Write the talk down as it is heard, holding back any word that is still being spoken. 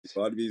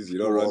God means you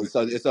don't Well, run.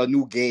 it's a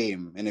new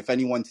game, and if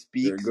anyone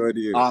You're speaks, good,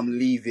 you. I'm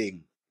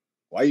leaving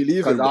Why you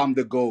because leaving, bro? I'm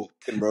the GOAT.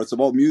 Bro, it's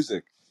about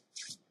music.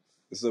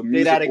 This is a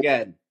Say music. that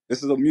again.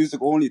 This is a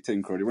music only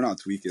thing, Cody. We're not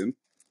tweaking.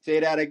 Say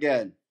that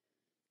again.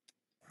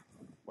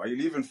 Why you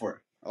leaving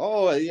for?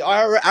 Oh,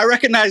 I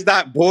recognize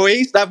that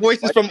voice. That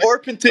voice is Why? from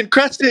Orpington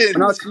We're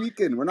Crescent. not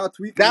tweaking. We're not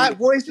tweaking with That it,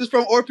 voice is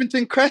from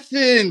Orpington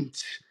Crescent.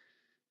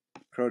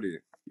 Cody.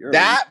 You're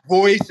a, That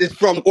voice is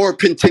from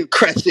Orpington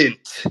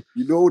Crescent.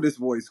 you know this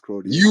voice,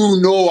 Cody. You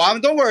know,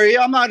 don't worry,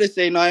 I'm not to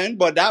say nothing,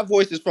 but that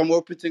voice is from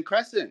Orpington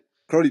Crescent.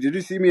 Cody, did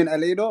you see me in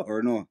LA though,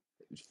 or no?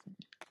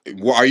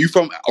 Well, are you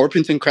from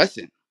Orpington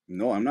Crescent?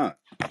 No, I'm not.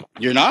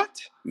 You're not?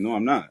 No,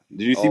 I'm not.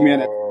 Did you see me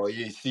in? Oh,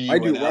 you see Why you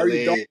do you? in Why are you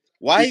dumb? LA.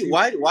 Did you see?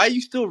 Why are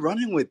you still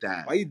running with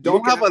that? Why you You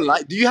don't dunking have at a me?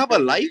 life. Do you have a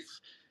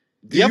life?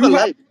 Do Do you have a you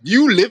have life? Do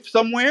you live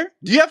somewhere?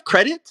 Do you have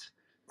credit?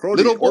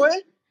 Cody? Little Or boy?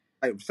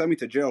 send me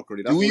to jail,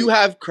 Cody. That's Do only you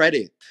have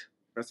credit?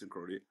 pressing,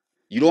 Cody.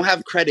 You don't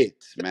have credit,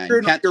 man. You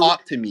You're not. can't You're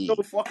talk to still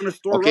me. fucking the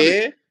store running.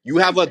 Okay? You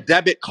have a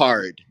debit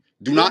card.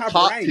 Do You don't not have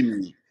talk to rank.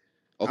 me.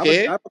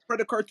 Okay? I have a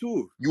credit card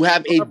too. You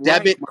have You don't a have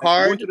rank, debit man.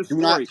 You're going card. to the Do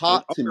store, not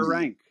kid. talk Up to your me.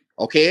 rank.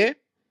 Okay?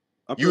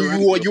 Up your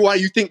rank, little.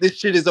 You think this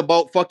shit is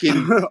about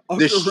fucking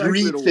Up the your rank,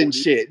 streets little and Wody.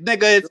 shit.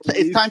 Nigga, You're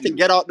it's waste time to you.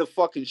 get out the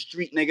fucking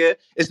street, nigga.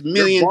 It's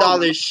You're million bum.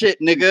 dollar shit,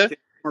 nigga. Kid.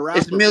 I'm a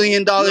It's rapper, bro.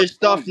 million You're a dollar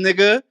stuff, bum.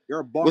 nigga.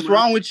 You're a bum What's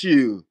rapper. wrong with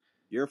you?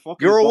 You're a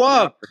fucking Grow bum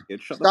up. rapper,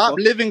 kid. Shut the Stop fuck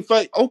living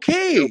for.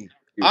 up. Okay,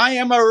 You. I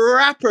am a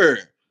rapper.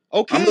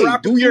 I'm a Okay,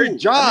 rapper do your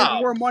too. I make job.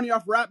 more money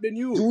off rap than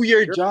you. Do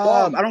your You're a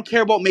job. I bum. don't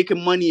care about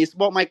making money. It's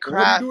about my Well,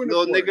 what are you craft, doing it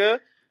little for? nigga.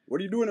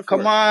 What are you doing it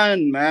Come for?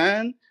 on,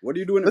 man. What are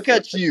you doing it Look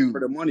for? at For you.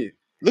 the money.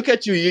 Look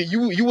at you.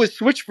 You would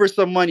switch for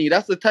some money.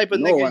 That's the type of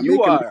No, nigga I'm you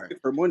making are. music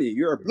for money.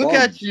 You're a Look bum.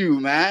 at you,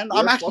 man.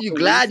 You're I'm a actually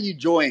fucking glad waste. you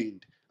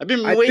joined. I've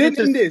been I've waiting been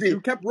to in this. see.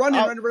 You kept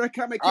running I'm, whenever I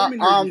came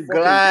in here. You I'm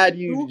fucking glad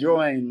you you.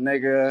 joined,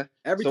 nigga.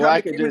 Every So time I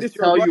I could came in this, just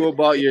you're tell you running.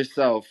 about Bitch.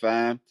 yourself,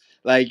 fam.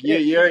 Like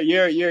Bitch.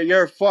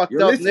 you're a fucked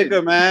You're up listen.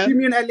 nigga, You see man.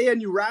 me in LA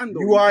and you ran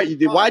though. You You are. broke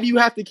Why off. do you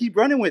have to keep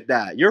running with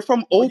that? You're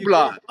from But you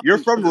broke Obla. You're off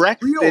from because it's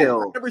real.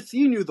 I Rexdale. never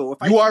seen you though.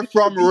 If I You seen are you, I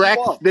would from beat you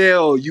up.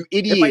 Rexdale, you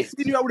If I idiot.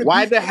 seen you, I would have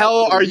Why beat the you up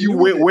hell though. are You you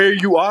knew this. where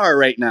you are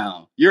right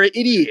now? You're an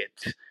idiot.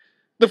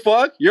 The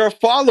fuck? You're a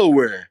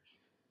follower.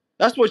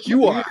 That's what I'm a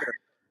you are. leader.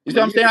 You I'm see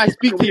a what I'm leader. saying? I You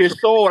speak run to away your from.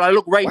 soul. I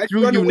look right Why'd you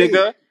through run you, away?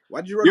 nigga.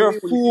 Why'd you run You're away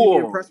a when you see me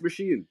in fool. press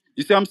machine?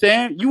 You see what I'm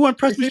saying? You and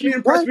You Press see me Machine.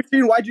 in press What?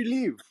 machine. Why'd you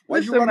leave?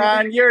 Why'd you Listen, run away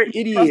man, you're an from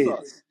idiot.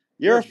 Tressa?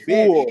 You're You're a a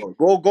bitch. fool.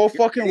 Go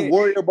You're fucking a bitch.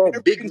 worry We about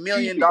never big even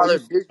seen million you, but dollar you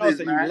seen us business,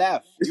 and you man.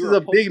 left. This is You're a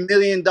a pussy. big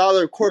million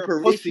dollar You're a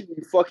pussy. corporation,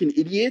 you fucking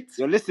idiot.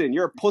 Yo, listen.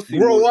 You're a pussy,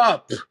 Grow Moula,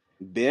 up.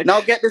 bitch.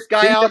 Now get this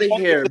guy Think out them of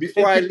youngsters here the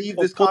before same I thing. leave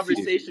You're a this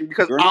pussy. conversation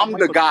because You're not I'm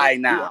the Michael guy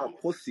Jordan. You are a now.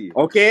 pussy.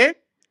 Okay?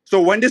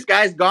 So when this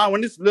guy's gone,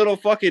 when this little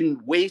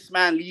fucking waste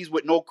man leaves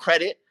with no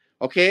credit,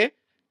 okay?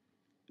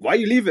 Why are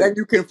you Then leaving?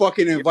 you can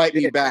fucking You're invite a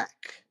me bitch. back.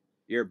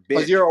 You're a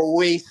Because bitch. you're a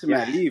waste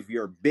Yeah, man. leave.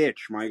 You're a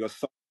bitch, man. You go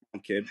suck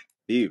down, kid.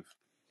 Leave.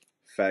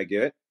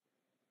 Faggot.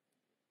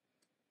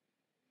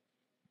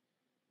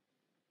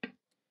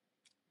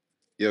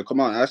 Yo, come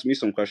on, ask me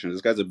some questions.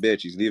 This guy's a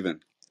bitch. He's leaving.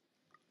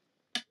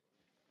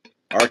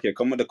 RK,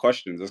 come with the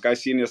questions. This guy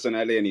seen us in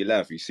LA and he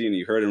left.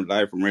 You heard him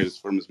live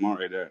from his mom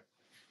right there.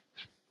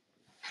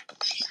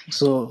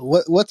 So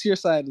what's your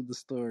side of the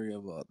story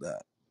about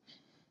that?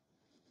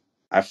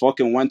 I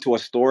fucking went to a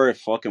store, a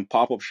fucking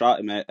pop-up shop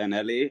in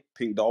LA,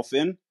 Pink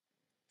Dolphin,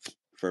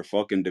 for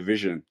fucking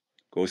Division.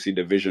 Go see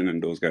Division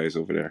and those guys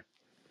over there.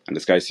 And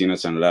this guy seen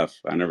us and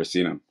left. I never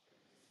seen him.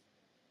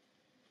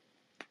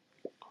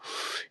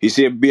 He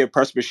see it be a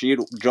press machine,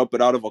 jump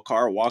it out of a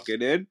car, walk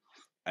it in,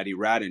 and he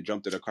ran and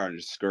jumped in the car and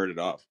just skirted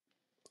off.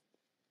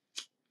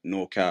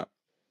 No cap.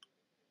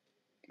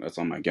 That's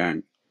on my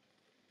gang.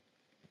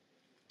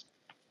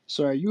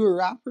 So are you a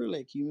rapper?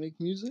 Like you make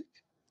music?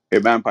 Hey,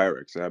 man,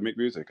 Pyrex. I make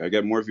music. I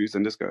get more views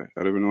than this guy.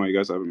 I don't even know why you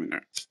guys have him in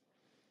there.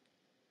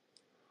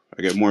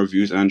 I get more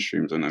views and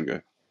streams than that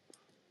guy.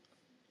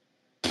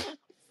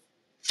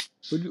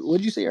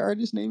 What'd you say your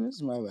artist name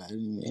is? My bad, I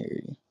didn't even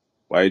hear you.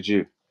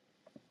 YG.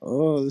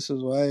 Oh, this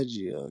is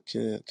YG.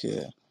 Okay.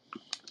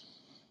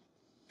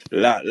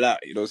 La.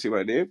 You don't see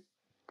my name?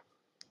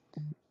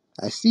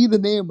 I see the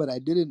name, but I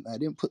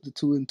didn't put the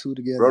two and two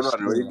together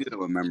Roadrunner, what you still. dealing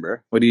with,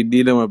 member? What are you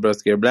dealing with, bro?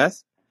 You're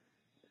blessed?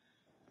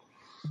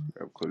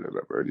 I'm cool,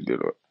 member. What you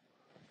dealing with?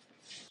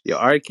 Yo,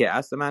 RK,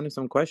 ask the man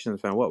some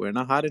questions, fam. What, we're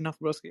not hot enough,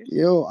 broski?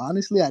 Yo,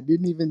 honestly, I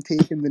didn't even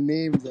take in the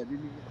names. I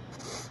didn't even.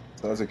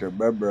 Sounds like your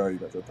member you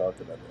guys are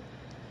talking about.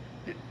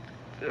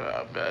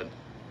 Yeah, man.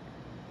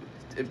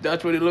 If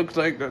that's what it looks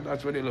like, then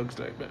that's what it looks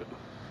like, man.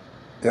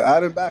 Yeah,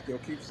 add him back. Yo,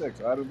 keep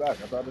six. Add him back.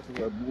 I thought this was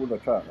a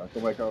Moula chat. How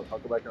come I can't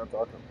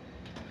talk to him?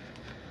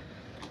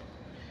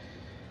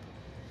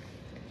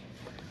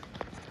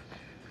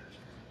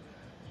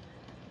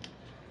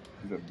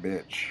 He's a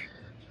bitch.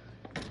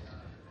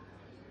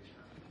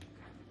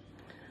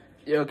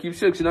 Yo,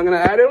 Keep6, you're not gonna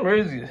add him? Where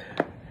is he?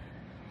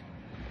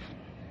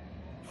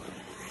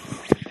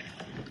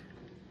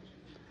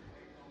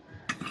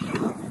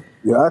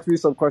 Yeah, ask me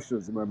some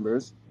questions,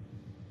 members.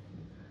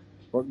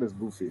 Fuck this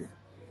goofy.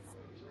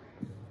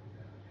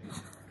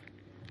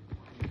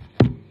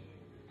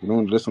 We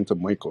don't listen to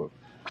Michael.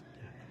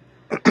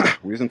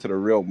 We listen to the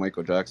real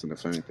Michael Jackson,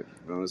 if anything.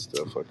 You know, it's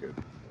the fucking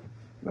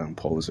the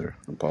imposter.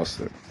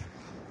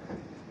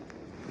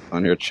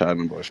 On here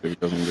chatting about shit he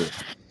doesn't do.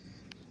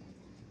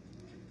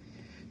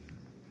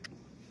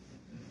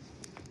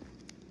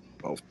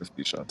 Oh,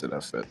 50 shot to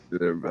that fed. You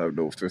never have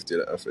no 50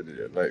 to that fed in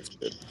your life,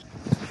 kid.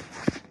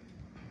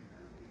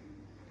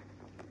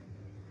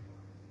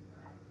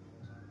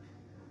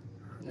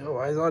 Yo,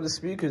 why is all the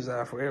speakers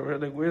off?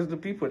 Where's the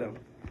people then?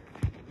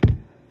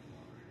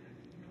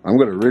 I'm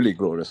gonna really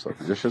grow this up.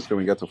 This shit's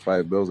gonna get to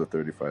 5 bills at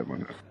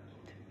 3500.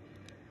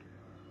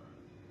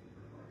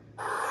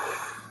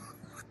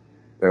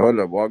 Hey, hold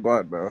up, what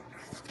God, bro?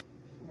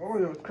 Oh,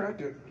 yo,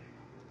 crack it.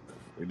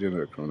 We did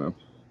it, Conan.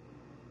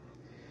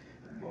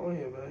 Oh,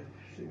 yeah, man.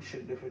 Same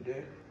shit, different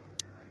day.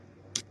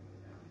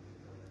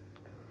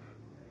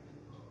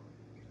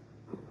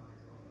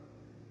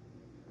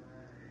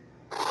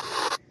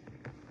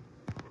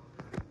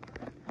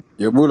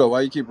 Yo, Moula,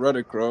 why you keep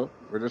running, crow?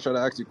 We're just trying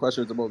to ask you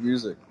questions about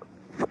music.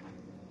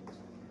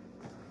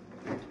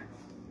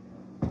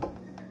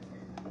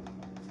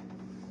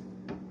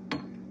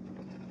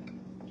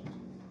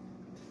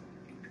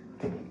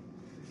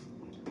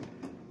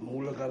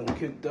 Moula got him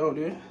kicked out,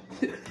 eh?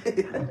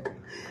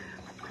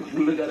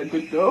 Moula got him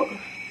kicked out.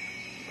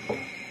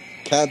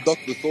 Can't duck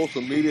the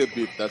social media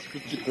beef. That's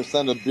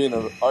 50% of being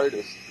an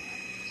artist.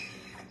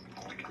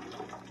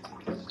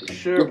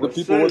 Sure, Give the but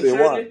people what they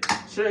want.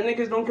 certain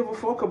niggas don't give a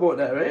fuck about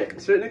that,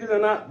 right? Certain niggas are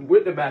not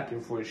with the back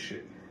and forth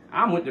shit.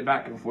 I'm with the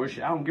back and forth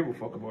shit. I don't give a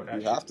fuck about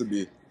that You shit. have to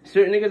be.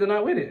 Certain niggas are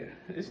not with it.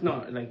 It's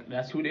not like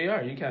that's who they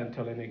are. You can't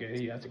tell a nigga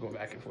he has to go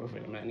back and forth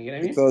with a man. You get what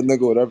I I mean? tell a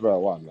nigga whatever I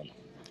want, man.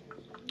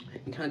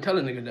 You can't tell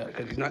a nigga that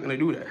because he's not gonna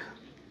do that.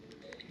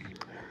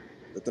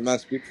 Let the man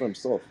speak for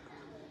himself.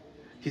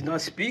 He's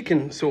not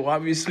speaking, so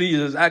obviously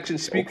his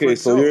actions speak for Okay,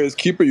 so itself. you're his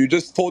keeper. You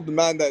just told the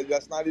man that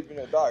that's not even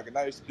your dog, and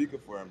now you're speaking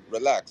for him.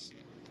 Relax.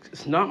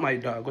 It's not my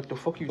dog. What the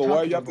fuck are you So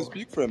why talking you have to about?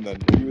 speak for him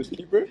then? Are you his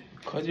keeper?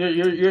 Cause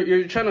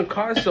you're trying to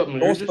cause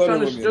something. You're Don't just stutter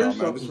trying to with me stir now,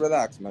 man. Just something.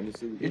 relax, man.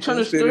 You're trying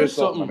to Just stay to stir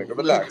yourself, my something. nigga.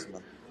 Like, Relax,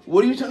 man.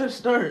 what are you trying to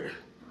start?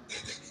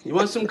 You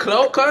want some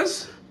clout,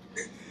 cuz?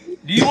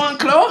 Do you want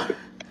clout?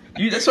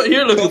 That's what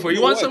you're looking Clout for.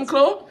 You for want what? some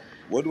clout?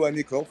 What do I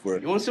need clout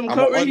for? You want some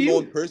I'm an clout,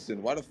 unknown Raheem?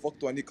 person. Why the fuck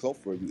do I need clout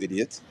for, you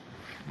idiot?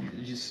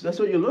 That's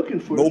what you're looking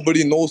for.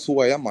 Nobody knows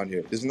who I am on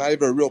here. It's not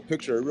even a real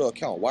picture, a real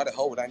account. Why the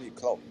hell would I need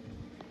clout?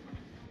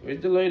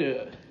 Where's the lady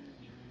at?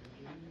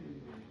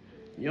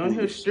 You're on Who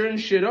here is? stirring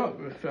shit up,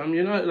 fam.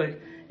 You're not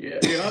like,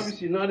 you're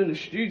obviously not in the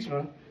streets,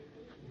 man.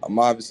 I'm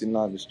obviously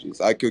not in the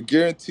streets. I could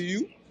guarantee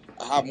you,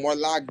 I have more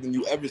lag than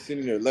you ever seen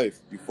in your life.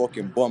 You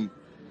fucking bum.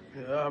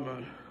 Yeah,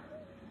 man.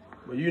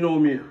 But you know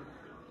me.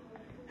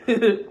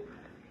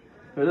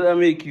 What does that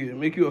make you?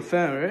 Make you a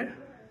fan, right?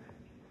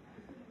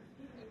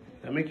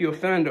 That make you a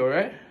fan, though,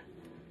 right?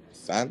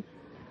 Fan?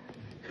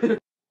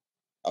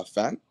 A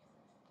fan?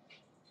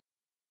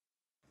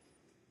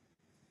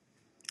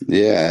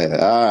 Yeah,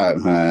 alright,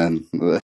 man.